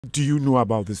do you know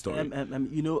about this story?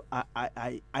 You know,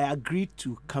 I agreed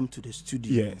to come to the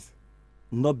studio. Yes.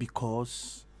 Not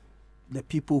because the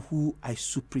people who I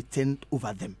superintend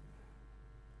over them.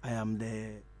 I am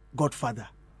the godfather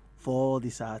for all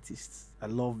these artists. I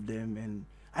love them and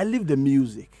I live the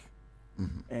music.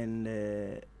 Mm-hmm.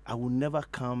 And I will never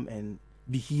come and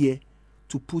be here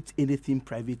to put anything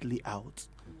privately out.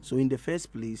 So in the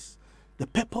first place, the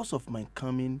purpose of my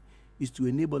coming is to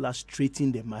enable us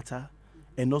straighten the matter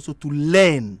and also to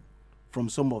learn from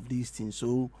some of these things.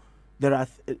 So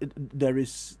there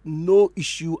is no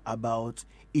issue about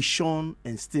Ishon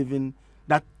and Stephen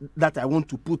that I want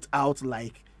to put out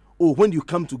like, oh, when you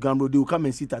come to Gambro, they will come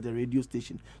and sit at the radio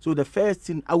station. So the first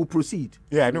thing, I will proceed.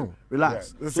 Yeah, I know.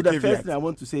 Relax. Yeah, so the first thing I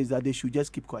want to say is that they should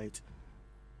just keep quiet.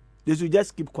 They should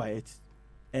just keep quiet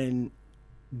and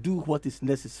do what is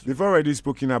necessary. They've already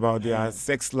spoken about their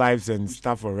sex lives and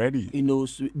stuff already. You know,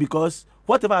 because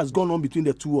whatever has gone on between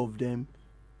the two of them,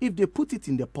 if they put it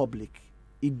in the public,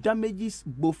 it damages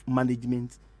both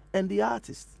management and the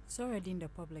artist. It's already in the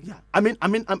public. Yeah, I mean,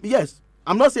 yes.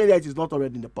 I'm not saying that it is not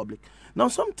already in the public. Now,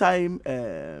 sometime,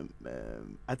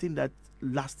 I think that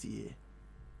last year,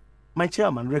 my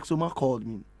chairman, Rexoma, called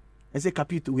me and said,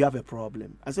 Capito, we have a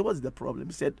problem. I said, what's the problem?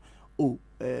 He said, oh,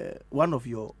 one of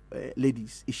your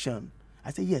ladies, Ishan.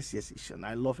 I said, yes, Ishan.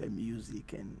 I love her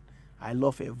music and I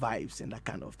love her vibes and that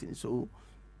kind of thing. So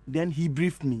then he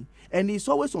briefed me. And he's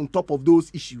always on top of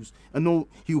those issues. And no,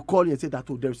 he will call you and say that,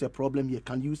 oh, there's a problem here.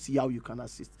 Can you see how you can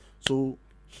assist? So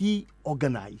he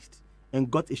organized and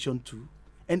got Ishan too.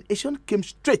 And Ishan came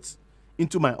straight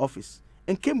into my office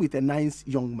and came with a nice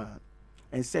young man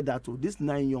and said that, oh, this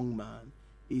nice young man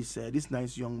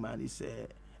is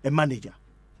a manager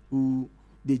who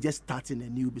they just starting a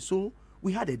new. So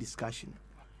we had a discussion.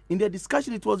 In the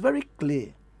discussion, it was very clear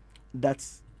that,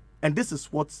 and this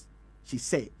is what she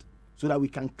said, so that we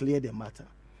can clear the matter.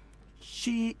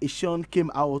 Ishan came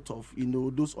out of, you know,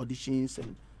 those auditions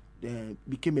and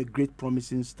became a great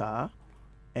promising star.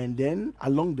 And then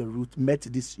along the route met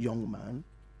this young man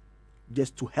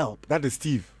just to help. That is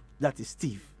Steve. That is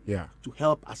Steve. Yeah. To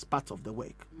help as part of the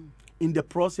work. In the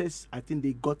process, I think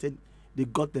they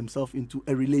got themselves into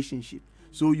a relationship.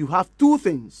 So you have two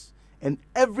things, and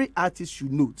every artist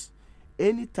should note: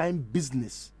 anytime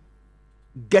business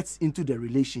gets into the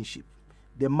relationship,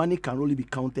 the money can only be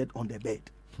counted on the bed.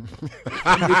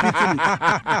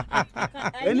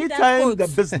 Anytime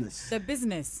the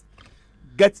business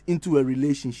gets into a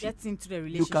relationship,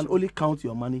 you can only count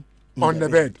your money on the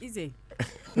bed. Easy.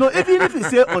 No, even if you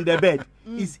say on the bed,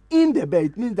 it's in the bed.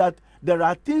 It means that there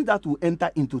are things that will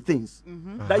enter into things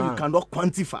that you cannot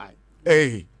quantify.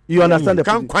 Hey, you understand the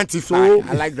can't quantify. So,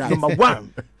 I like that. Number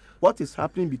one, what is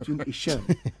happening between Ishan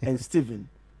and Stephen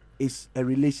is a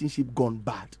relationship gone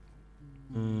bad.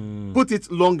 Put it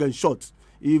long and short.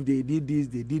 If they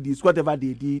did this, whatever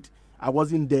they did, I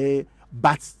wasn't there,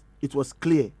 but it was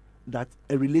clear that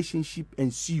a relationship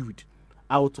ensued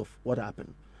out of what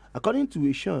happened. According to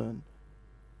Ishan,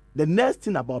 the next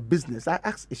thing about business, I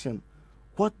asked Ishan,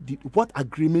 what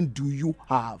agreement do you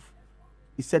have?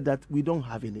 He said that we don't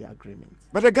have any agreement.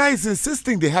 But the guy is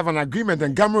insisting they have an agreement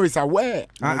and Gamro is aware.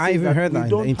 I even heard that in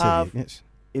the interview. We don't have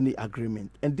any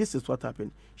agreement. And this is what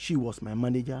happened. She was my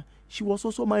manager. She was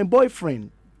also my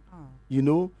boyfriend. You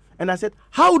know? And I said,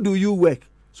 how do you work?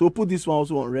 So put this one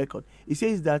also on record. He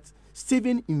says that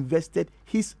Stephen invested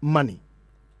his money.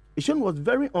 Ishan was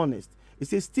very honest. He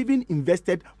says Stephen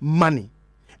invested money.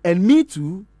 And me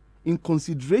too, in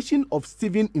consideration of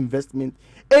Stephen investment,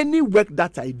 any work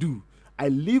that I do, I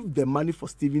leave the money for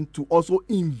Stephen to also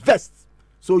invest.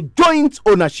 So joint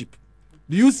ownership.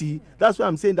 Do you see? That's why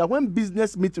I'm saying that when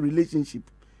business meets relationship,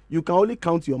 you can only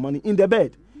count your money in the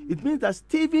bed. It means that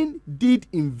Stephen did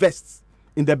invest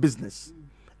in the business.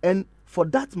 And for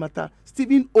that matter,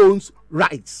 Stephen owns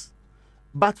rights.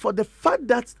 But for the fact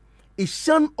that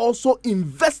Ishan also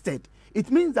invested, it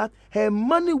means that her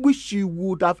money which she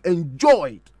would have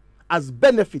enjoyed as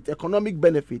benefit, economic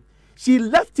benefit, she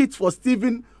left it for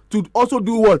Stephen to also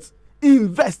do what?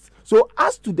 Invest. So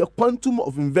as to the quantum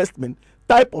of investment,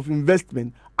 type of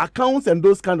investment, accounts and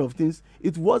those kind of things,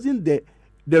 it wasn't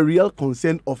the real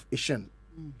concern of Ishan.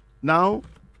 Now,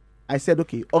 I said,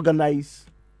 okay, organize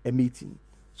a meeting.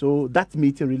 So that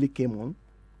meeting really came on.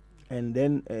 And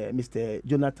then Mr.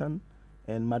 Jonathan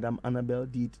and Madam Annabelle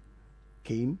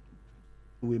came.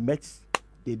 We met.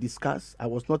 They discussed. I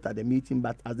was not at the meeting,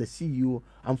 but as the CEO,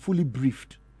 I'm fully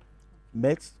briefed.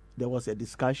 Met. There was a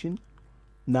discussion.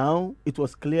 Now, it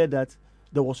was clear that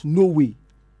there was no way.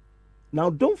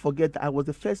 Now, don't forget, I was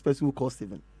the first person who called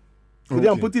Stephen. Today,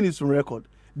 I'm putting this on record.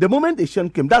 The moment Ishan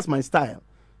came, that's my style.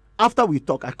 After we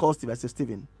talk, I called Stephen. I said,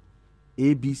 Stephen,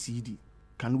 A, B, C, D.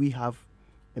 Can we have?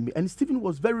 And Stephen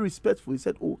was very respectful. He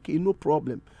said, okay, no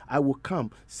problem. I will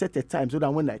come, set a time so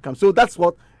that when I come. So that's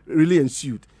what really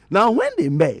ensued. Now, when they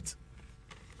met,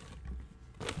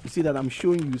 you see that I'm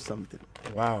showing you something.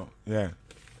 Wow, yeah.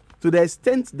 To the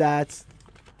extent that,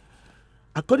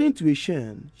 according to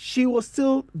Eshan, she was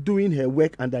still doing her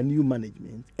work under new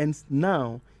management, and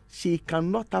now she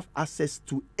cannot have access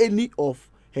to any of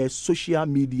her social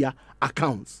media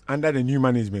accounts. Under the new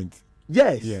management?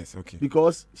 Yes. Yes, okay.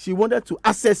 Because she wanted to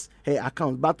access her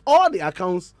account, but all the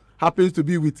accounts happens to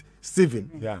be with Stephen.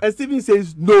 Yeah. And Stephen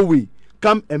says, no way,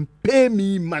 come and pay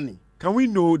me money. Can we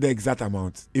know the exact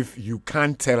amount if you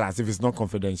can't tell us, if it's not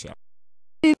confidential?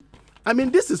 I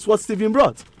mean, this is what Stephen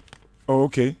brought. Oh,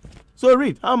 okay. So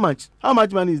read, how much? How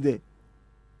much money is there?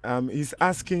 He's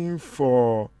asking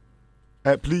for...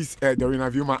 please, Dorina,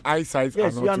 view my eyesight.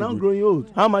 Yes, you are now growing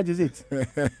old. How much is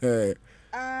it?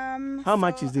 How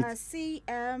much is it? I see.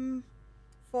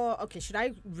 For okay, should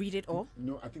I read it all?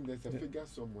 No, I think there's a figure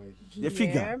somewhere. The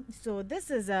figure. So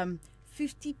this is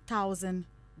 50,000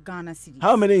 Ghana cedis.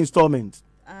 How many installments?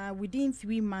 Within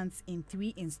 3 months in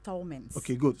 3 installments.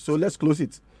 Okay, good. So let's close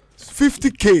it.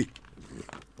 50K.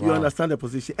 You Wow. understand the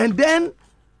position. And then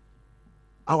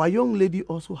our young lady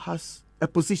also has a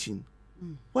position.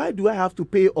 Why do I have to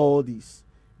pay all this?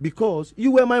 Because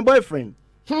you were my boyfriend.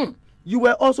 You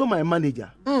were also my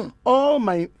manager. All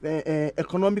my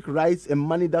economic rights and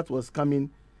money that was coming,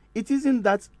 it isn't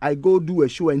that I go do a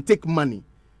show and take money.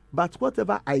 But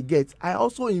whatever I get, I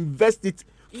also invest it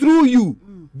through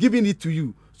you, giving it to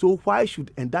you. So why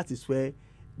should, and that is where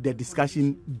the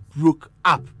discussion broke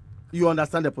up. You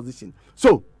understand the position.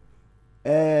 So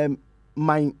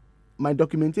my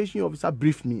documentation officer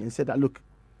briefed me and said that, look,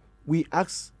 we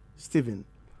asked Stephen,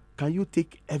 can you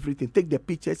take everything, take the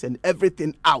pictures and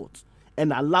everything out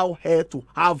and allow her to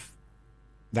have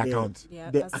The account.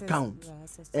 the account.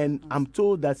 And I'm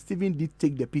told that Stephen did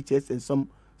take the pictures and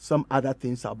some other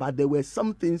things out, but there were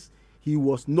some things he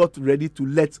was not ready to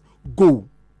let go.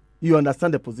 You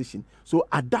understand the position. So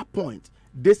at that point,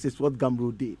 this is what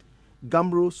Gambro did.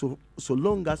 Gambro, so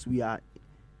long as we are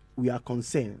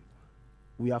concerned,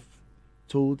 we have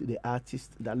told the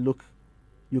artist that, look,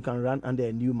 you can run under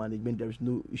a new management, there is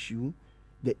no issue.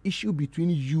 The issue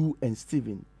between you and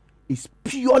Stephen is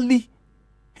purely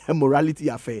a morality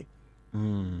affair.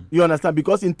 You understand?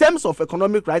 Because in terms of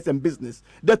economic rights and business,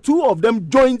 the two of them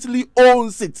jointly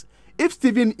owns it. If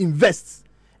Stephen invests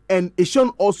and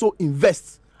Eshan also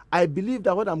invests, I believe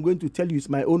that what I'm going to tell you is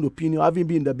my own opinion, having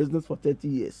been in the business for 30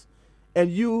 years.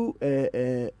 And you,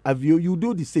 Avio, you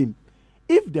do the same.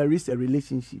 If there is a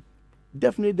relationship,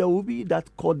 definitely there will be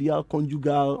that cordial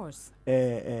conjugal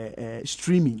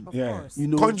streaming. Yes. You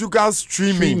know, Conjugal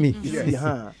streaming.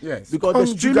 Yes. Yes. Because the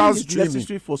streaming is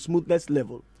necessary for smoothness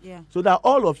level. Yeah. So that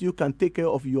all of you can take care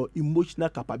of your emotional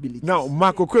capabilities. Now,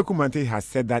 Marco Kwekumante has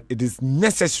said that it is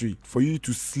necessary for you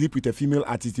to sleep with a female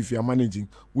artist if you are managing.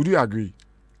 Would you agree?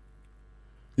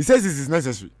 He says this is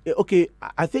necessary. Okay,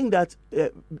 I think that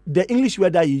the English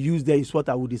word that you use there is what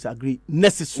I would disagree.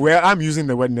 Necessary. Well, I'm using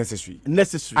the word necessary.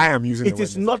 Necessary. I am using the it word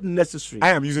is not necessary. I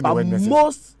am using the word necessary.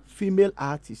 Most female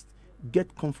artists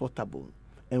get comfortable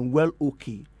and well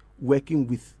okay working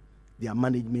with their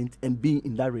management and being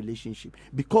in that relationship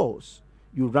because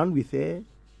you run with her,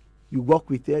 you work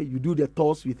with her, you do the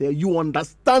tours with her, you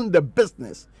understand the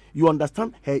business, you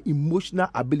understand her emotional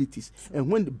abilities,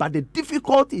 and but the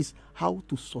difficulty is how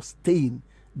to sustain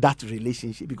that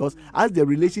relationship, because as the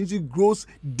relationship grows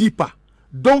deeper,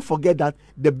 don't forget that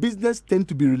the business tends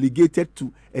to be relegated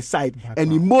to a side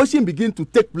and emotion begin to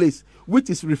take place,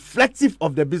 which is reflective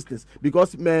of the business.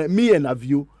 Because me and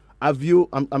Avio,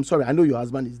 I'm sorry, I know your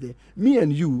husband is there. Me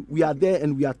and you, we are there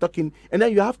and we are talking, and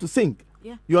then you have to think.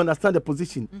 Yeah. You understand the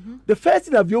position. The first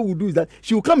thing Avio will do is that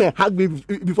she will come and hug me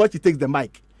before she takes the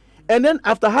mic. And then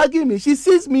after hugging me, she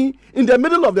sees me in the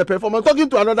middle of the performance talking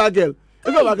to another girl.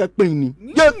 You understand?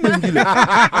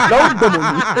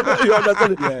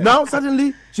 Yeah. Now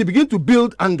suddenly she begins to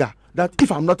build anger that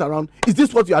if I'm not around, is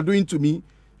this what you are doing to me?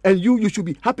 And you should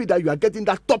be happy that you are getting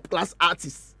that top class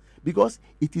artist, because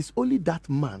it is only that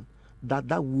man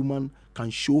that woman can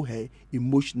show her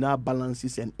emotional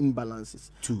balances and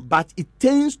imbalances. But it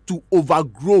tends to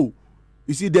overgrow.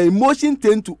 You see, the emotion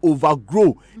tends to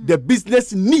overgrow the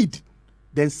business need.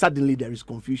 Then suddenly there is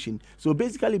confusion. So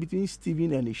basically between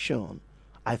Stephen and Eshan,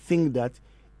 I think that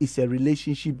it's a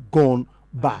relationship gone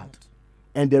bad.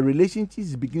 And the relationship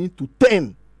is beginning to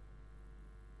turn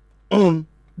on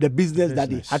the business that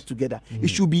they had together. It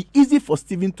should be easy for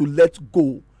Stephen to let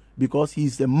go because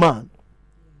he's a man.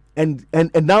 And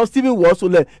now Stephen will also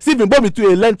learn. Stephen, brought me to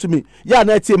a learn to me. Yeah,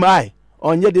 not team I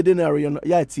on your didn't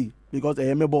yeah, T because I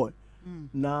am a boy.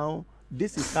 Now,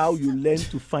 this is how you learn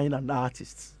to find an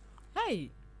artist.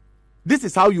 Hey. This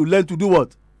is how you learn to do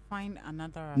what? Find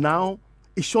another artist. Now,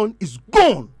 Ishon is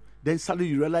gone. Then suddenly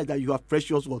you realize that you have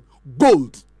precious what?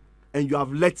 Gold. And you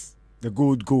have let the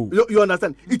gold go. You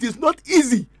understand? It is not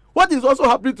easy. What is also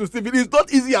happening to Stephen is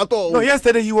not easy at all. No,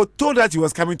 yesterday he was told that he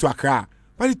was coming to Accra.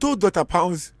 But he told Dr.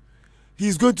 Pounds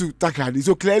he's going to Takrady.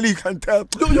 So clearly you can tell.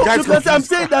 I'm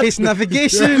saying that his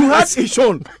navigation. You had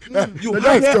Ishon. You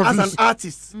had her as an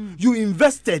artist. You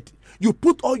invested. You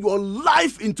put all your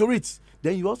life into it.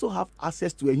 Then you also have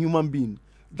access to a human being.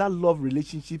 That love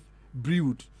relationship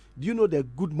brewed. Do you know the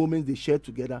good moments they shared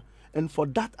together? And for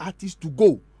that artist to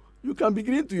go, you can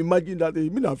begin to imagine that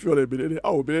you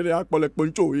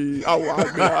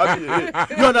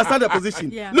understand the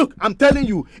position. Yeah. Look, I'm telling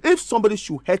you, if somebody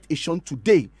should hurt Ishon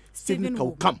today, Stephen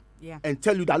will come and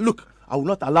tell you that, look, I will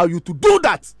not allow you to do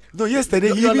that. No,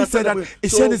 yesterday he even said that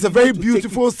Ishon is a very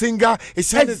beautiful singer.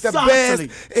 Ishon is the best.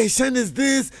 Ishon is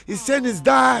this. Ishon is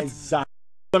that. Exactly.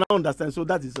 I understand. So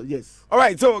that is yes. All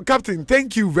right. So, Captain,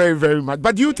 thank you very, very much.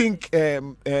 But do you think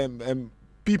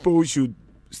people should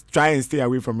try and stay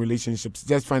away from relationships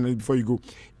just finally before you go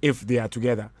if they are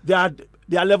together? There are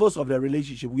levels of the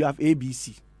relationship. We have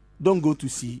ABC. Don't go to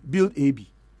C. Build AB.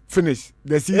 Finish.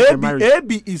 The C is marriage.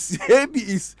 AB is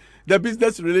the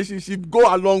business relationship.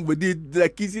 Go along with it. The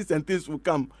kisses and things will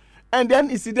come. And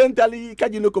then incidentally,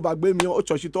 once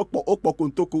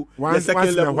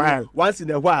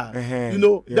in a while. You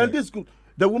know, then this good.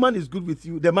 The woman is good with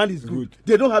you. The man is good.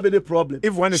 They don't have any problem.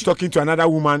 If one is talking to another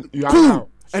woman, you are cool.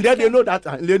 And then they know that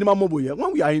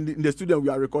when we are in the studio, we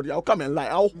are recording. I'll come and lie.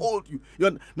 I'll hold you.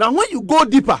 Now, when you go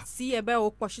deeper, and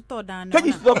then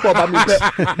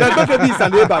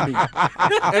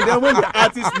when the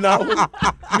artist now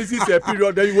misses a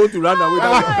period, then you want to run away.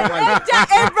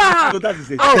 So that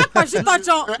is it.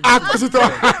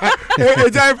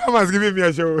 Ejai has given me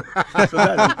a show.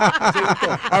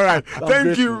 All right.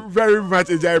 Thank you very much,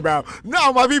 Ejai Brown.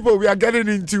 Now, my people, we are getting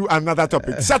into another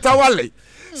topic. Shatta Wale.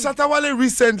 Shatta Wale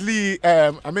recently,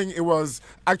 it was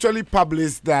actually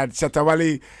published that Shatta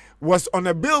Wale was on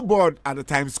a billboard at the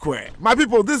Times Square. My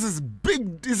people, this is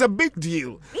big. It's a big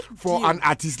deal for an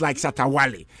artist like Shatta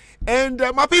Wale. And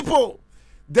my people,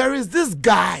 there is this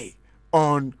guy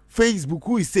on Facebook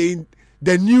who is saying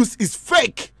the news is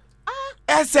fake.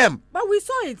 SM. But we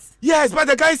saw it. Yes, but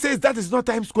the guy says that is not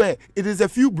Times Square. It is a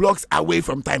few blocks away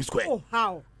from Times Square. Oh,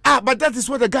 how? But that is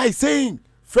what the guy is saying.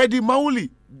 Fredie Mawuli,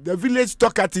 the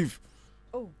VillageTalkative.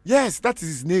 Oh. Yes, that is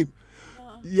his name.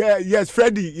 Yes,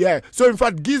 Fredie, yeah. So, in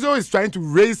fact, Gizo is trying to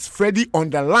raise Fredie on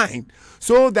the line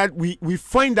so that we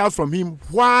find out from him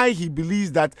why he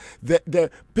believes that the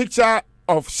picture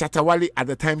of Shatta Wale at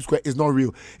the Times Square is not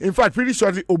real. In fact, pretty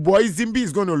shortly, Oboy Zimbi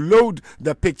is going to load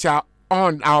the picture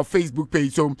on our Facebook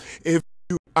page. So, if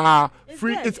you are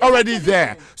free, it's already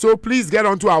there. So, please get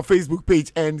onto our Facebook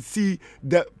page and see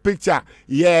the picture.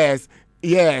 Yes.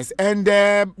 And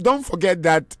don't forget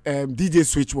that DJ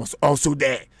Switch was also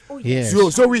there. Oh, yes.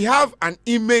 So we have an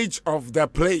image of the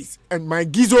place, and my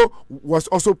Gizo was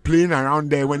also playing around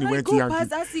there when he went to Yankee.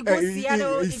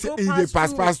 He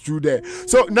passed through there.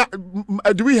 So now,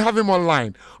 do we have him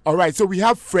online? All right. So we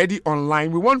have Fredie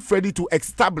online. We want Fredie to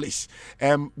establish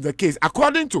the case.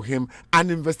 According to him, an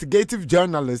investigative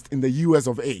journalist in the US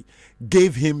of A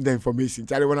gave him the information.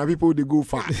 Charlie, when people they go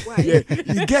far, yeah,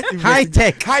 you get high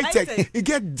tech. You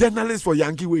get journalists for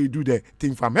Yankee where you do the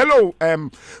thing from. Hello,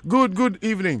 good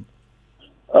evening.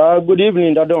 Good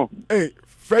evening, Dadon. Hey,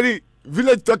 Fredie,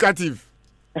 VillageTalkative.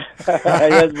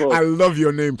 Yes, boss. I love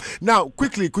your name. Now,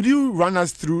 quickly, could you run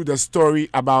us through the story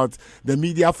about the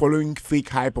media following fake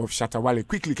hype of Shatta Wale?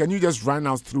 Quickly, can you just run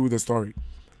us through the story?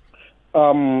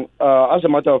 As a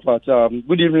matter of fact,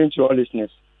 good evening to all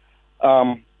listeners.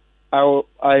 I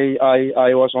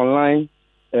was online,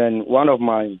 and one of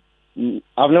my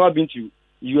I've never been to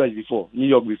US before, New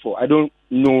York before. I don't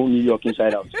know New York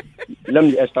inside out. Let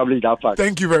me establish that fact.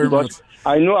 Thank you very much.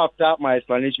 I know after my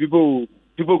explanation, people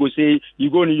go say you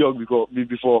go New York before.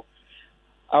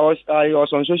 I was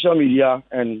on social media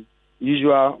and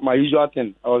my usual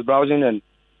thing. I was browsing, and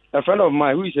a friend of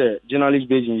mine who is a journalist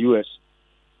based in US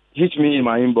hit me in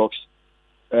my inbox,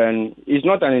 and he's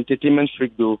not an entertainment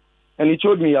freak though. And he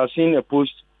told me I've seen a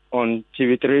post on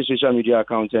TV3 social media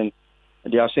account, and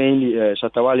they are saying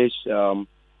Shatta Wale's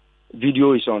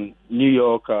video is on New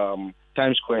York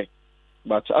Times Square.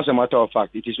 But as a matter of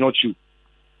fact, it is not true.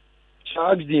 So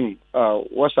I asked him,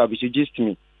 what's up? He suggested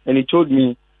me. And he told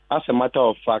me, as a matter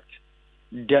of fact,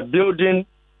 the building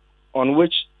on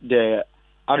which the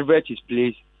advert is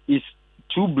placed is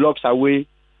 2 blocks away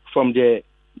from the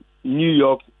New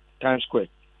York Times Square.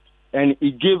 And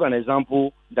it gave an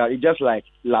example that it's just like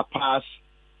La Paz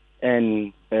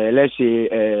and let's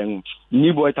say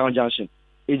New Boy Town Junction.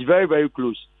 It's very, very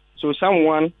close. So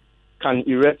someone can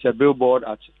erect a billboard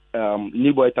at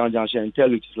New Boy Town Junction and tell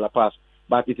you it's La Paz,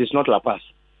 but it is not La Paz.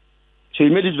 So he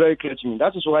made it very clear to me.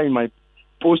 That is why in my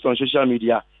post on social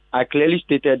media, I clearly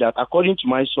stated that according to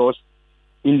my source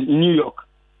in New York.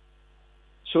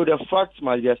 So the facts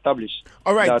must be established.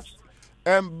 All right.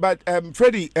 But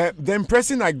Freddie, the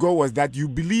impression I got was that you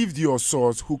believed your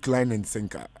source, hook, line, and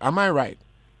sinker. Am I right?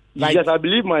 Yes, I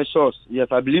believe my source. Yes,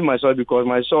 I believe my source because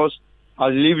my source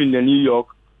has lived in New York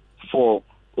for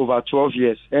over 12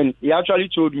 years, and he actually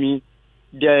told me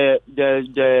the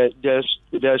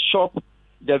shop,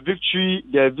 the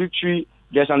victory.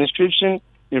 There's an inscription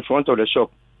in front of the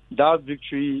shop. That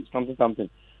victory something.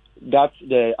 That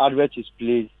the advert is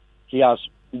placed. He has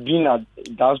been at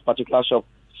that particular shop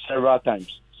several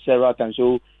times.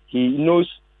 So he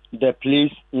knows the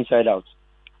place inside out.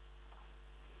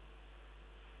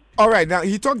 All right. Now,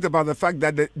 he talked about the fact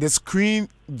that the screen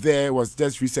there was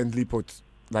just recently put.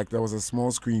 Like, there was a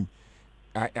small screen.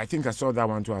 I think I saw that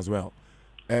one too as well.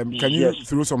 Can you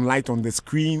throw some light on the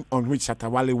screen on which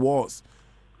Shatta Wale was?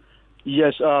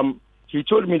 Yes. He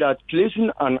told me that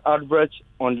placing an advert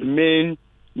on the main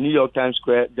New York Times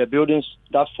Square, the buildings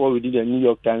that fall within the New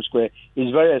York Times Square,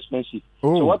 is very expensive.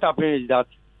 Oh. So what happened is that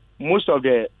most of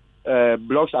the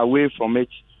blocks away from it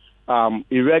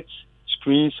erect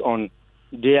screens on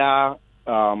their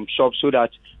shops so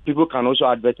that people can also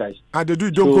advertise. And they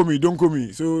do don't call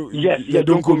me. So yes,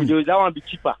 don't call me. That one be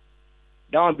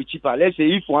cheaper. Let's say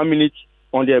if 1 minute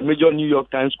on the major New York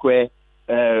Times Square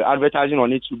advertising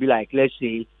on it will be like, let's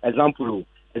say, example,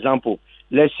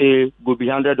 let's say go be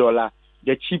 $100.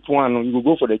 The cheap one, you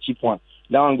go for the cheap one.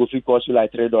 That one go cost you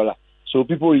like $3. So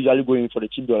people usually go in for the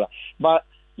cheap dollar. But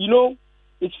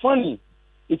it's funny.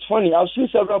 I've seen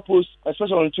several posts,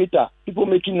 especially on Twitter, people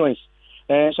making noise.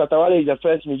 Shatta Wale is the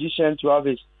first musician to have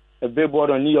a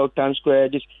billboard on New York Times Square.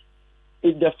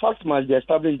 The fact must be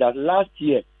established that last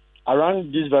year,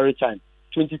 around this very time,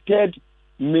 23rd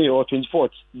May or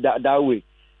 24th, that way,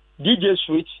 DJ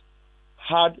Switch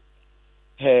had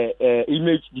her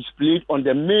image displayed on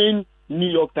the main New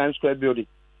York Times Square building.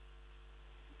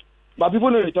 But people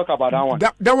don't really talk about that one.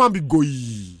 That one be goy.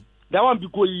 That one be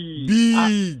goy.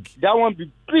 Big. That one be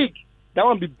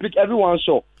big. Everyone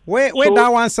saw. Where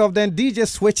that one solved, then DJ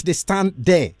switch the stand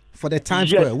there for the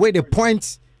Times Square, where the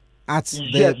point at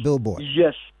the billboard.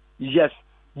 Yes.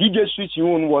 DJ Switch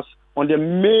own was on the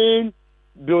main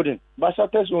building. But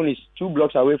Shatta's own is 2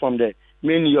 blocks away from the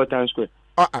main New York Times Square.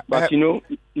 But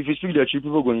if you speak the truth,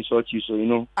 people go insult you, so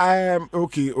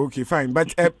Okay, fine.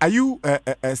 But are you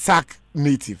a SAC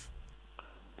native?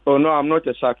 Oh no, I'm not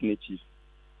a SAC native.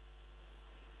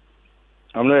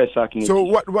 I'm not a SAC native. So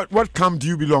what camp do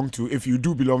you belong to, if you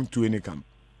do belong to any camp?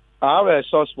 I have a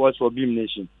soft spot for Beam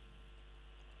Nation.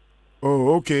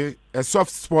 Oh, okay. A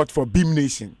soft spot for Beam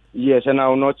Nation. Yes, and I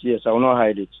will not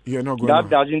hide it. You're not going that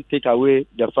doesn't take away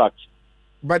the fact.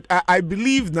 But I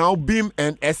believe now Beam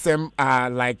and SM are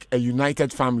like a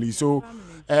united family. So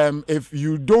if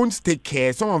you don't take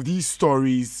care, some of these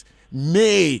stories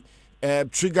may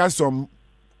trigger some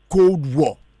Cold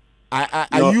War.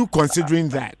 Are you considering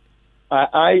that?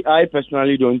 I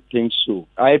personally don't think so.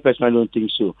 I am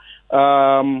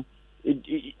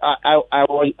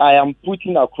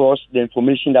putting across the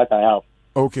information that I have.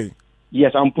 Okay.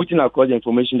 Yes, I'm putting across the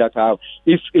information that I have.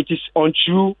 If it is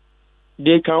untrue,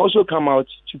 they can also come out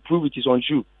to prove it is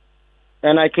untrue.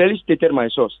 And I clearly stated my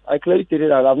source. I clearly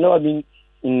stated that I've never been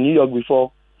in New York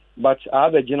before, but I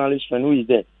have a journalist friend who is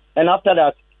there. And after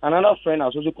that, another friend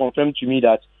has also confirmed to me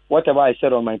that whatever I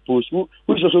said on my post, who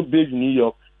is also based in New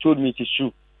York, told me it is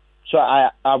true. So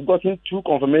I've gotten 2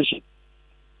 confirmation.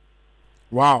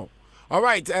 Wow. All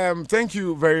right. Thank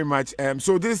you very much.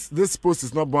 So this post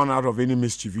is not born out of any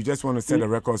mischief. You just want to set the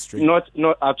record straight. Not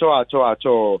at all.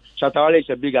 Shatta Wale is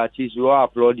a big artist. We all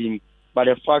applaud him. But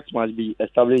the fact must be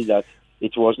established that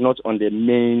it was not on the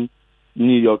main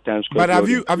New York Times Square. But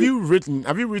have you written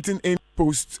any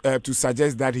post to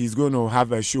suggest that he's going to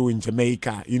have a show in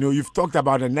Jamaica? You've talked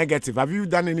about a negative. Have you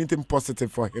done anything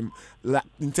positive for him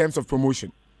in terms of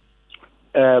promotion?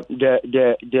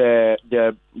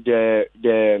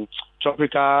 The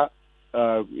tropical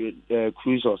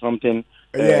cruise or something.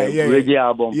 Reggae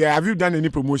album. Yeah. Have you done any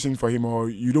promotion for him, or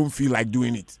you don't feel like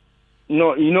doing it?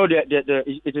 No.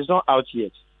 It is not out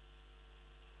yet.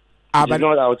 It's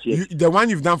not out yet. The one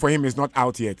you've done for him is not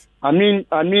out yet. I mean,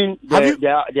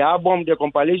 the album, the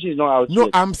compilation is not out yet. No,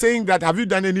 I'm saying that, have you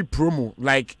done any promo?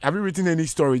 Like, have you written any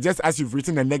story? Just as you've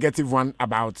written a negative one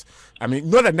about, I mean,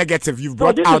 not a negative, you've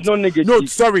brought out. No, negative. No,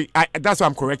 sorry, that's why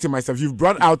I'm correcting myself. You've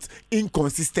brought out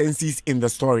inconsistencies in the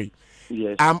story.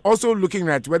 Yes. I'm also looking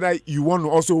at whether you want to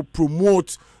also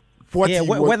promote what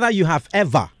whether you have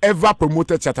ever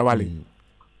promoted Shatta Wale.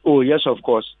 Oh, yes, of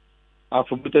course. I've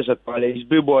promoted Shatta Wale. His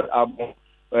Billboard album,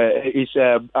 it's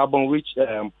an album which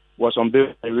was on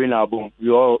Billboard Rain album. We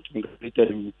all congratulated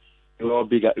him. We were all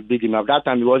big him. At that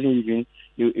time, he wasn't even.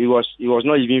 He was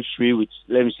not even free with.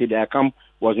 Let me say, the account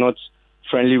was not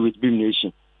friendly with Beam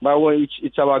Nation. But when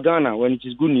it's our Ghana, when it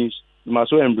is good news, you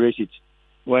must also embrace it.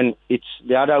 When it's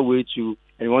the other way to,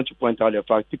 and you want to point out the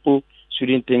fact, people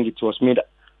shouldn't think it was made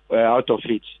out of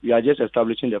hate. We are just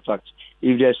establishing the fact.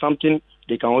 If there's something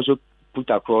they can also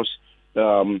put across,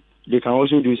 they can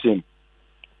also do the same.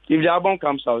 If the album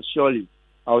comes out, surely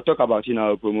I'll talk about it and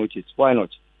I'll promote it. Why not?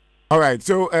 All right.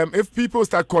 So if people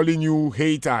start calling you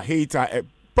hater,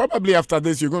 probably after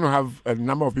this you're going to have a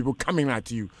number of people coming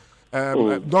at you.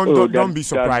 Don't be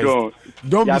surprised.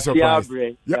 Don't be surprised.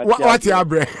 What's your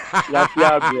break? I'll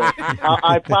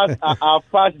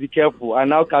pass. Be careful. I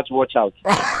now catch. Watch out.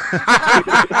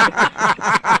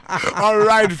 All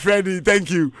right, Freddie.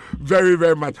 Thank you very,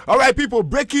 very much. All right, people.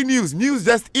 Breaking news. News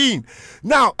just in.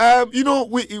 Now,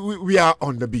 we are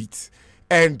on the beat,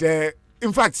 and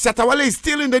in fact, Shatta Wale is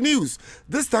still in the news.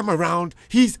 This time around,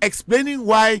 he's explaining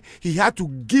why he had to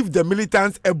give the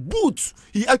militants a boot.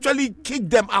 He actually kicked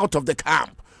them out of the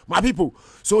camp. My people,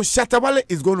 so Shatta Wale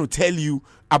is going to tell you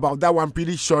about that one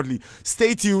pretty shortly.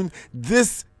 Stay tuned.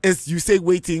 This is You Say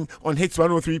Waiting on Hits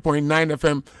 103.9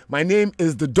 FM. My name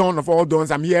is the Dawn of all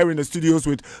Dawns. I'm here in the studios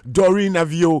with Doreen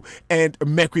Avio and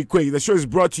Mekri Kwei. The show is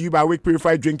brought to you by Wake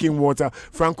Purified Drinking Water,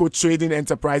 Franco Trading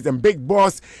Enterprise, and Big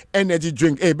Boss Energy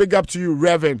Drink. Hey, big up to you,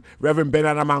 Reverend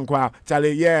Bernard Amankwa.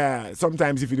 Charlie, yeah,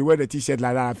 sometimes if you wear the t-shirt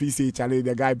like that, if you say, Charlie,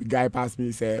 the guy passed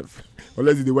me, safe.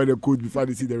 Unless they wear the coat before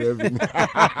they see the Reverend.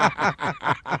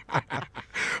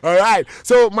 All right,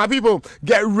 so my people,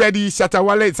 get ready. Shatta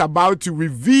Wale is about to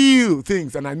reveal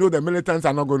things, and I know the militants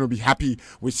are not going to be happy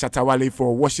with Shatta Wale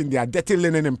for washing their dirty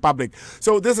linen in public.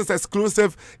 So this is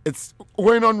exclusive. It's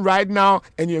going on right now,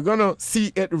 and you're going to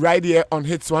see it right here on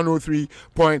Hits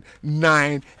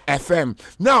 103.9 FM.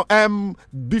 Now,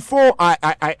 before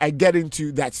I get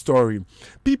into that story,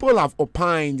 people have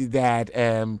opined that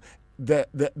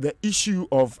the issue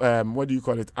of what do you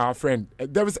call it, our friend,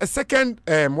 there was a second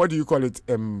audio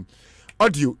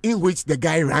in which the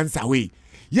guy runs away.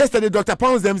 Yesterday, Dr.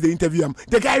 Pounds they interview him.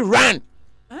 The guy ran.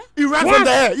 Huh? He ran from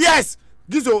the air. Yes.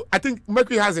 Gizo, I think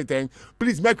Mekri has it.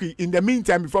 Please, Mekri, in the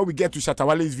meantime, before we get to Shatta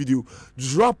Wale's video,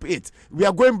 drop it. We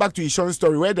are going back to Ishon's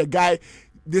story where the guy,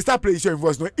 they start playing Ishon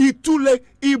voice. Itule,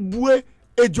 Ibwe,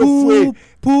 Ejofwe,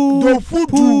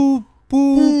 Dofudu,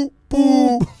 Poo.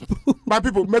 My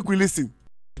people, make we listen.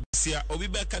 Obi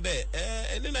beka de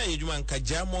ene na yedwuma nka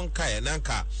jamon kai na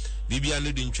nka bibia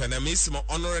no di ntwa na mesimo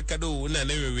honor kado na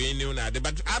na wewe ni na de,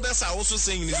 but others are also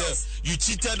saying yes. You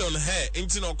cheated on her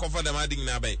into no cover the mading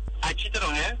na bay. I cheated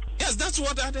on her? Yes, that's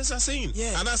what others are saying.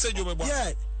 Yeah. And I said you mebo.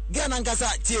 Yeah. Gan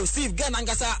angasa tio Steve gan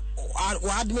angasa o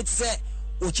admit say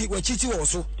o cheat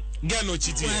also. Gan no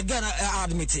cheat. Gan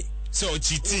admit it. So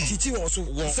cheat also.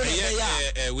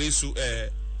 We su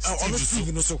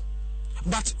Steve no so.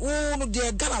 But no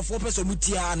the Ghana for person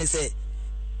mutia and say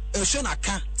Shona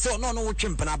can so no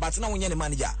chimpana but now when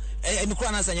manager and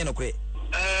Kran answer no kwe.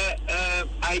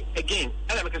 I again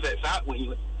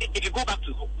when if you go back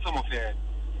to some of her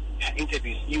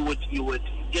interviews you would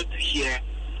get to hear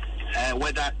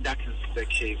whether that is the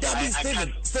case.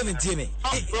 Steven Timmy.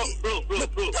 Bro.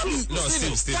 No,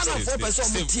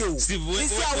 Steve,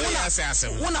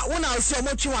 when I see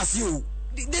what you ask you.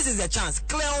 This is a chance.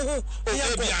 Clear who?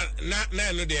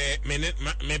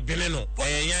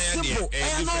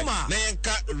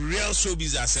 Real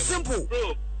showbiz are simple.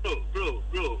 Bro.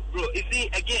 You see,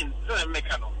 again,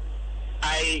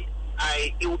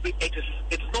 it will be.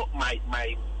 It's not my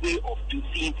way of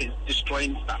seeing things,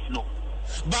 destroying stuff. No.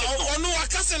 But hold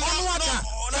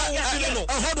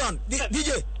on,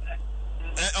 DJ.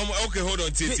 Okay, hold on,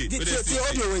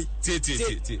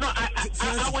 No, I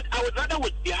would rather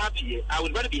be happy. I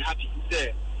would rather be happy.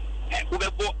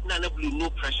 No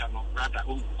pressure, no rather.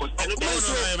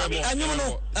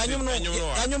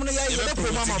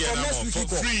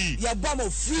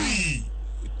 Free.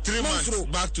 3 months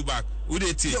back to back.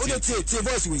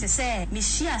 To say,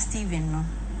 Michelle Steven, no.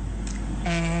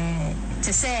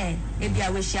 To say, maybe I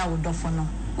wish I would do for no.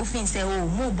 Ufin say, oh,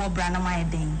 more Bob Branham, my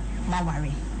thing, my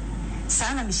worry.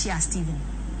 Sana Mishia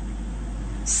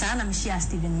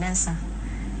Stephen Mensah.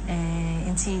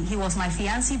 He was my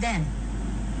fiancé then.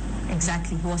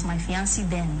 Exactly, he was my fiancé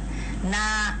then.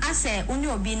 Na I say only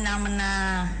obi nam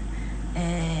na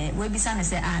we bisa na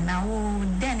say na wo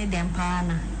den dem pa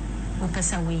na wo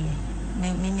pesa we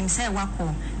me say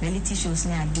wako reality shows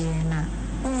ni ade na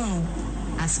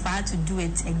aspire to do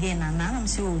it again and I'm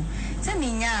so tell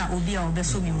me nya obi a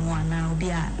obeso me mu na obi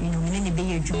a me ne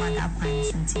be adwuma da kwan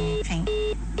so nti twen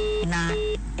na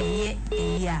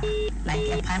like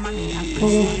a time me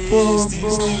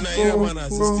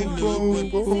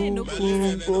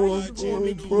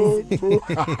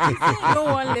No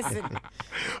one listen.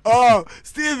 Oh,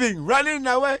 Stephen, running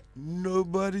away.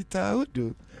 Nobody told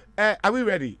you. Are we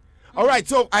ready? All right,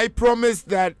 so I promised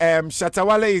that Shatta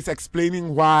Wale is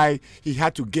explaining why he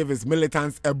had to give his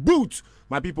militants a boot.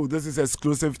 My people, this is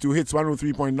exclusive to Hits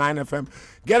 103.9 FM.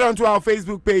 Get onto our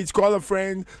Facebook page, call a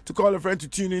friend to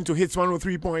tune in to Hits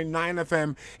 103.9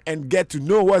 FM and get to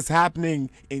know what's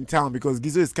happening in town because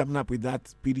Gizo is coming up with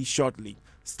that pretty shortly.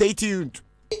 Stay tuned.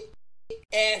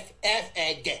 I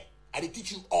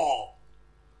teach you all.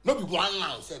 Not be one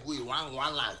line, said we one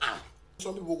line.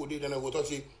 Some people go there and go talk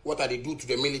say what are they do to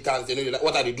the militants? They know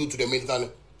what are they do to the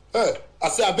militants? Hey, I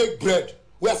say I bake bread.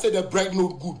 Where I say the bread no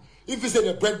good. If you say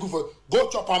the bread good for go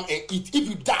chop them and eat. If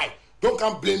you die, don't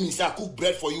come blame me. Say I cook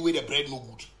bread for you where the bread no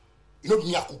good. You know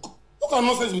me I cook. What kind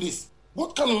of nonsense with this?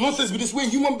 What kind of nonsense with this? When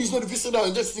human beings not sit down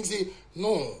and just think say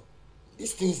no.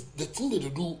 These things, the thing that they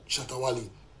do, Shatta Wale,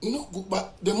 you know,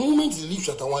 but the moment they leave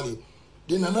Shatta Wale,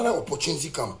 then another opportunity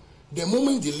come. The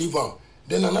moment they leave him,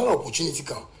 then another opportunity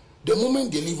come. The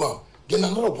moment they leave him, then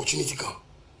another opportunity come.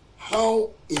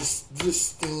 How is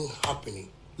this thing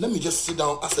happening? Let me just sit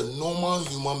down as a normal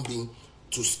human being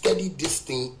to study this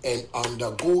thing and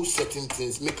undergo certain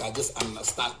things, make I just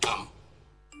understand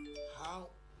how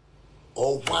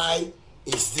or why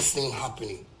is this thing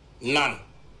happening? None.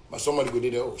 But somebody go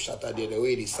there, oh, Shatta there, the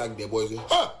way they sack their boys.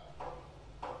 Huh?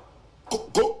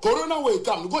 Corona will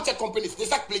come. You go check companies, they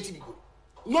sack plenty people.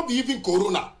 Not be even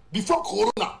Corona. Before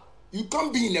Corona, you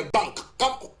can't be in a bank,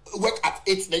 come work at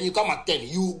 8, then you come at 10.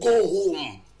 You go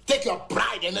home, take your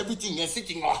pride and everything and sit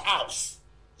in your house.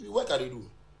 What can they do?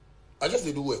 I just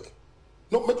they do work.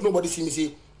 Not make nobody see me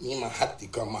say, me my heart they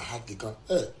come.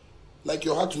 Hey, like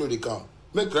your heart know they come.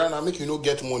 Make grana, make you no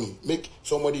get money. Make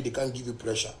somebody they can give you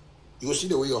pressure. You will see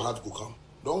the way your heart will come.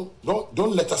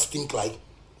 Don't let us think like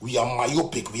we are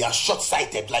myopic, we are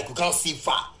short-sighted, like we can't see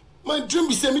far. My dream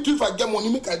is say me too if I get money,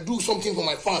 make I do something for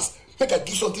my fans. Make I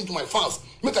give something to my fans.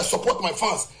 Make I support my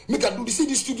fans. Make I do this. See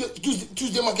this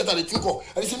Tuesday market at the think of.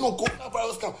 And they say no,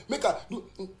 coronavirus come. Make I do.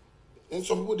 And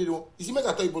some people they don't. You see, make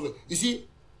I tell you, you see,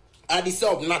 at the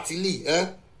sale of Natalie,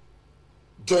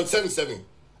 joint 77.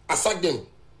 I sacked them.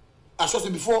 I should say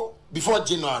before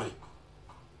January,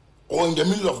 or in the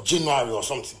middle of January or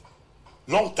something.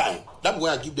 Long time. That's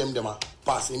why I give them a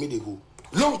pass. And they go.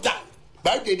 Long time.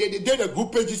 But they did the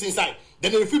group pages inside.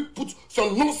 Then if you put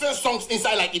some nonsense songs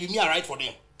inside, like it be me, I write for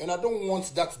them. And I don't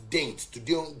want that dent to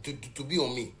be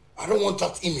on me. I don't want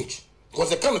that image. Because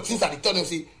the kind of things that they tell them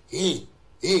say, hey,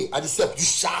 Adisep, you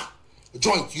sha.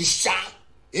 Joint, you sha.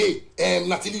 Hey,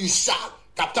 Natalie, you sha.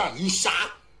 Captain, you sha.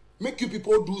 Make you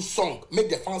people do song. Make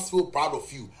the fans feel proud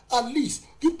of you. At least,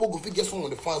 people go get some of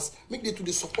the fans. Make them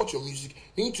to support your music.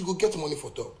 They need to go get money for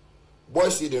top.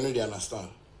 Boys say they know they understand.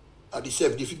 At the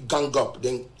self, if you gang up,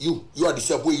 then you are the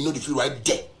self where you know the feel right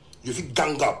there. You feel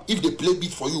gang up. If they play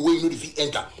beat for you, where you know the feel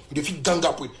enter. If you gang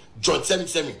up with George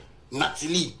 77,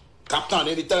 Natalie, Captain,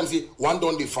 every time say one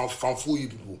don't they fan fool you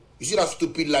people. You see that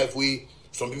stupid life way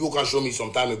some people can show me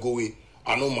some time ago way.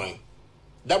 I don't mind.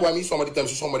 That's why me somebody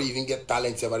times somebody even get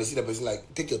talent. But they see the person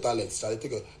like take your talent,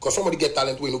 because somebody get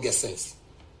talent where you no get sense.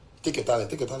 Take your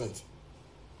talent.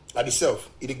 At the self,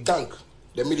 it the gang,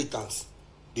 the militants.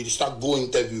 They start go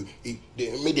interview.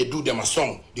 They do them a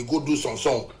song. They go do some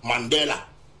song. Mandela.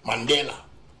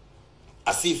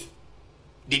 As if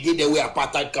they did the way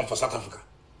apartheid come for South Africa.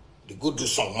 They go do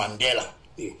some Mandela.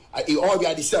 It all be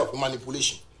at the self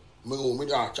manipulation.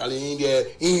 Actually,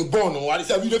 in born. At the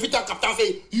self, you don't fit captain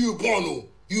say you born.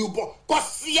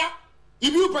 Cause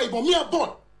if you pay for me a born.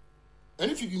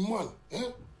 And if you be man,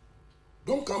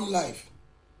 don't come live.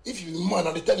 If you be man,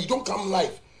 and they tell you don't come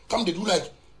live. Come they do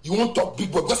like. You won't talk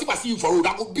big boy. Because if I see you for road,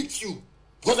 I will beat you.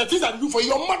 Because the things I do for you,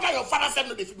 your mother, your father said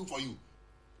no, they do for you.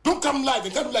 Don't come live.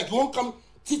 They can't do like you won't come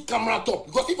take camera top.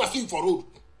 Because if I see you for road,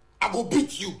 I will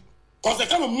beat you. Because the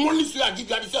kind of money you I give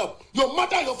you at yourself, your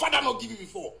mother and your father not give you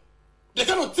before. The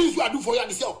kind of things you are do for you at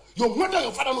yourself, your mother and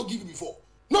your father not give you before.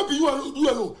 Not be you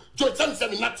alone. George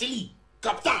 77, Natalie,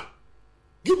 Captain.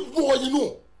 Give people what you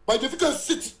know. But if you can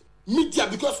sit Media,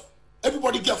 because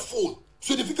everybody get phone.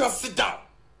 So if you can sit down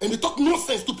and they talk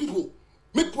nonsense to people,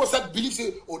 make people believe,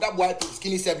 say, oh, that boy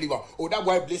skinny self-liver, oh, that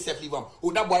boy play self-liver,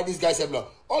 oh, that boy this guy self-liver.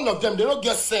 All of them, they don't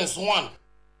get sense, one.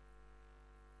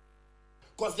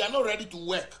 Because they are not ready to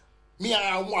work. Me,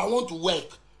 I want to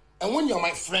work. And when you're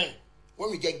my friend, when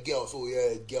we get girls, oh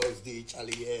yeah, girls, they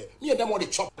Charlie, yeah. Me and them want to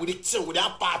chop with it, chill with their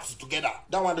party together.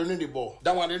 That one, they know the ball.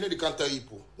 That one, they know they can't tell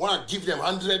people. Want to give them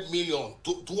 100 million,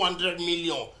 200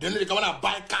 million. They know they can want to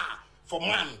buy car for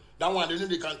man. That one, they know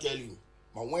they can't tell you.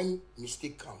 But when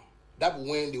mistake come, that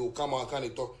when they will come out and they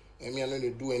talk, and me, I know they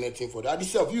do anything for that.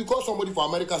 If you call somebody for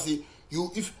America, say,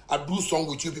 if I do song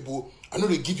with you people, I know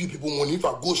they give you people money. If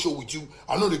I go show with you,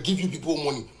 I know they give you people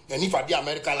money. And if I do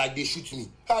America like they shoot me,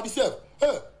 hey,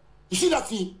 you see that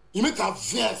thing? You make a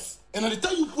verse, and they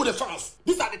tell you for the fans.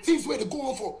 These are the things where they go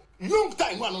on for long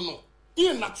time. I don't know.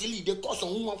 Even naturally, they call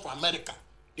some woman for America.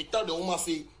 They tell the woman,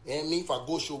 say, me if I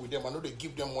go show with them, I know they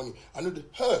give them money. I know they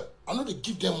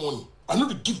give them money. I know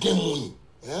they give them money.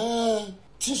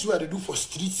 Things where they do for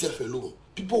street self alone.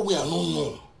 People where I don't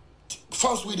know.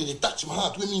 Fans where they touch my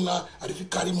heart. When me now, I if you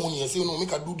carry money and say, no,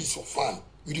 make I do this for fun.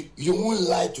 You won't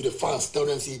lie to the fans. Tell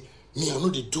them, say, me, I know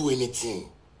they do anything.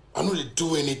 I know they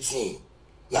do anything.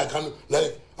 I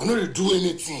know they do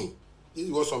anything. This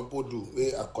is what some people do.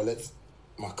 Where I collect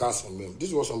my cars from them. This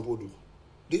is what some people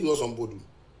do.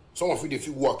 Some of you, they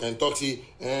feel work and talk, say,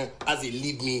 as they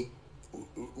leave me,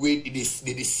 where they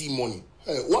see money.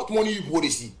 What money you people they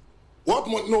see? What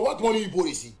money you people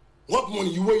they see? What money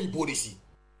you people see?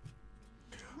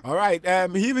 All right.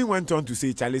 He even went on to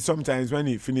say, Charlie, sometimes when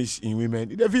he finish in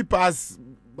women, if he pass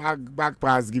back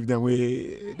pass, give them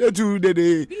away. They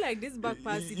be like this back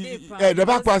pass. The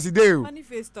back pass today.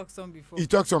 Manifest talked some before. He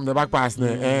talks from the back pass now,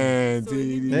 and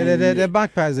the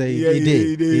back pass.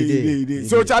 He did.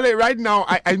 So Charlie, right now,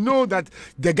 I know that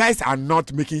the guys are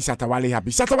not making Shatta Wale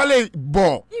happy. Shatta Wale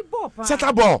ball.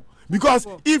 Shatta ball. Because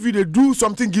if you do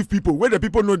something, give people where the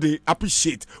people know they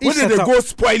appreciate. When they go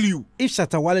spoil you. If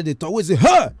Shatta Wale they always say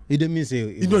her, it don't mean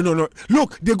say no.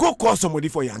 Look, they go call somebody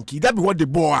for Yankee. That be what they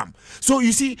bore him. So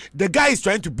you see, the guy is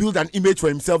trying to build an image for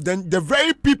himself. Then the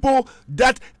very people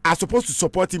that are supposed to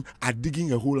support him are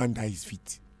digging a hole under his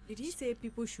feet. Did he say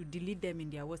people should delete them in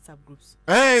their WhatsApp groups?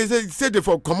 He said they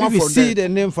for come out from them. If you see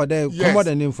them. the name for them, yes. Come out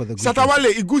the name for the group. Shatta Wale,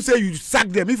 it good say you sack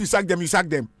them. If you sack them, you sack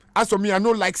them. As for me, I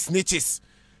don't like snitches.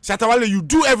 Shatta Wale, you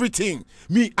do everything.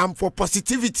 Me, I'm for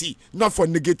positivity, not for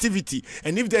negativity.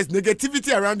 And if there's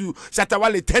negativity around you, Shatta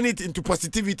Wale, turn it into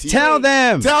positivity. Tell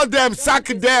them, sack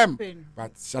them.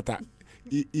 But Shatta,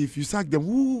 if you sack them,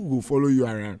 who will follow you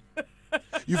around?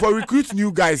 You for recruit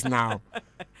new guys now.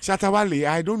 Shatta Wale,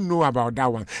 I don't know about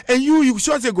that one. And you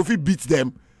sure say go fit beat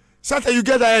them. Shatta, you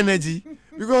get that energy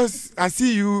because I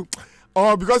see you,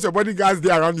 or because your bodyguards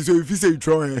there around you. So if you say you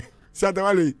throw, Shatta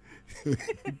Wale.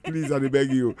 Please, I beg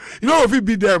you. You know if you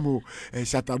beat them,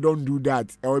 Shatta, don't do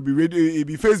that. Or it'll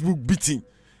be Facebook beating.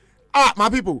 My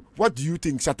people, what do you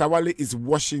think? Shatta Wale is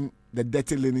washing the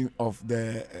dirty linen of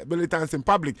the militants in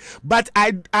public. But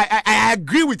I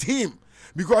agree with him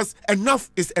because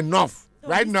enough is enough.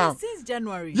 Right now, since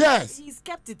January, yes, he's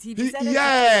kept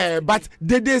it. But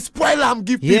they spoil and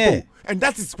give people, and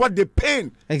that is what they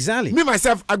pain. Exactly. Me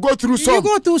myself, I go through some. You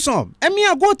go through some, and me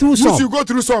I go through some. You go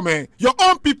through some, man. Your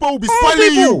own people will be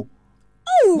spoiling you.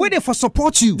 Oh, wait there for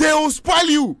support you. They will spoil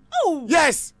you. Oh,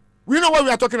 yes. We know what we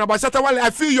are talking about. Shatta Wale,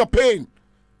 I feel your pain.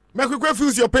 Mekwe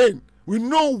feels your pain. We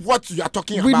know what you are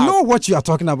talking about. We know what you are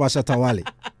talking about, Shatta Wale.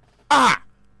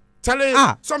 Charlie,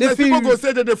 sometimes people go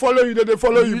say that they follow you,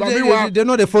 but meanwhile, they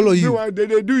know they follow you. They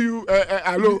do you,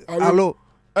 hello.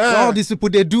 All these people,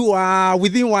 they do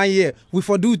within 1 year. We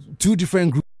for do two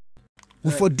different groups.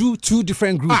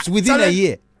 Within Charlie, a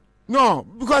year. No,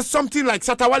 because something like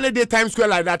Shatta Wale Day Times Square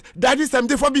like that this time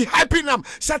they for be hyping them.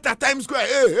 Shatta Times Square,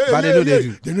 but they know they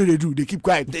do. They know they do. They keep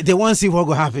quiet. They want to see what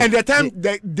will happen. And the time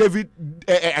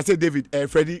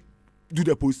Freddie do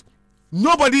the post,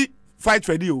 nobody fight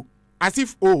Freddie. As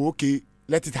if, okay,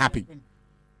 let it happen.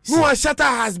 No, Shatta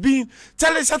has been.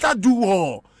 Charlie Shatta do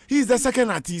all. He's the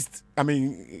second artist. I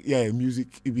mean,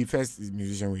 music. It be first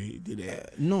musician we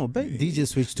did. No, but DJ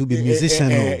switch to be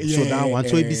musician. So that one,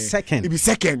 so it be second. It be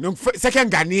second. No,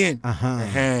 second Ghanaian.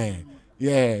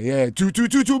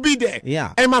 To be there.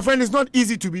 Yeah. And my friend, it's not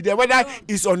easy to be there. Whether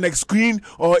it's on the screen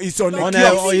or it's on or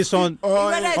it's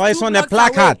on a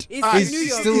placard. It's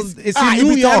in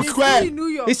New York.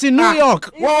 It's in New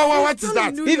York. What is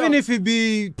that? Even if it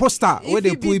be poster, where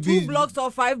they put 2 blocks or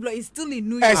 5 blocks, it's still in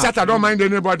New York. Shatta, don't mind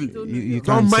anybody. You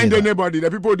don't mind anybody. The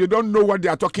people, they don't know what they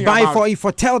are talking about. But if I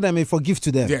tell them, if I give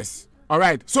to them. Yes. All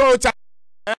right. So,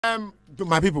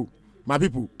 my people,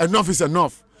 enough is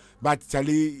enough. But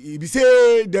Charlie, he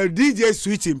say the DJ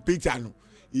switching picture no,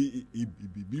 he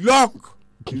long.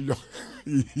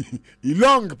 He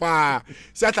long pa.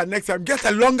 Shatta next time get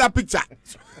a longer picture.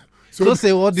 So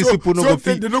say what these people no go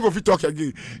fit. They no go fit talk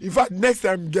again. In fact, next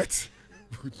time get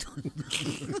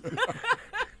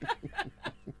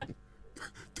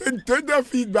 20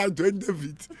 feet by 20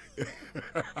 feet.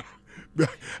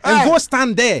 And go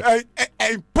stand there.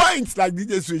 And points like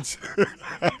DJ switch.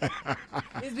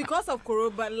 It's because of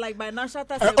Corona, but like by now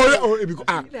Shatta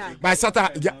by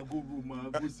Shatta,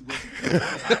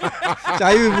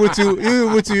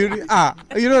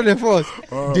 you know the first.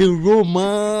 The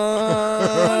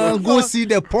Roman go see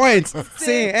the points.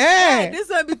 Say, this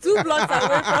will be 2 blocks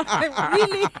away from him.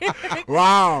 Really?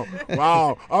 Wow.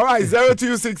 All right,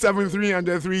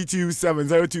 0267300327,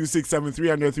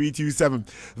 0267300327.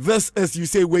 This is You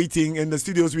Say Waiting. In the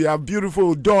studios we have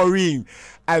beautiful Doreen,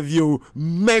 Avio,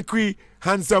 Mercury,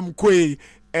 handsome Quay,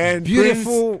 and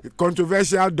beautiful Prince,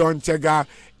 controversial Don Chega,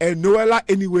 and Noella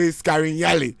anyways Karen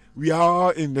Yale. We are all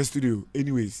in the studio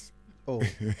anyways. Oh,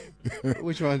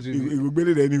 which ones do we build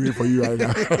it anyway for you right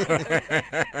now.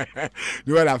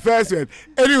 Noella, first one.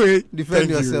 Anyway, defend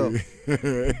yourself.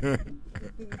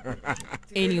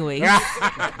 Anyway.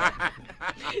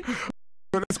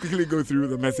 So let's quickly go through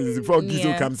the messages before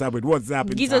Gizo comes up with what's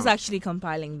happening. Gizo's actually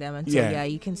compiling them, and so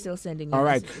you can still send in your all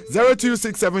right,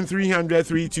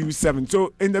 0267300327.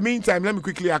 So in the meantime, let me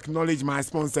quickly acknowledge my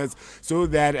sponsors so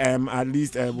that at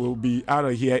least we'll be out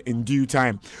of here in due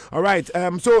time. All right,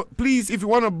 so please, if you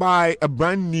want to buy a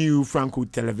brand new Franco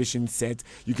television set,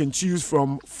 you can choose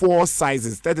from 4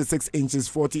 sizes: 36 inches,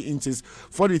 40 inches,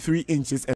 43 inches, and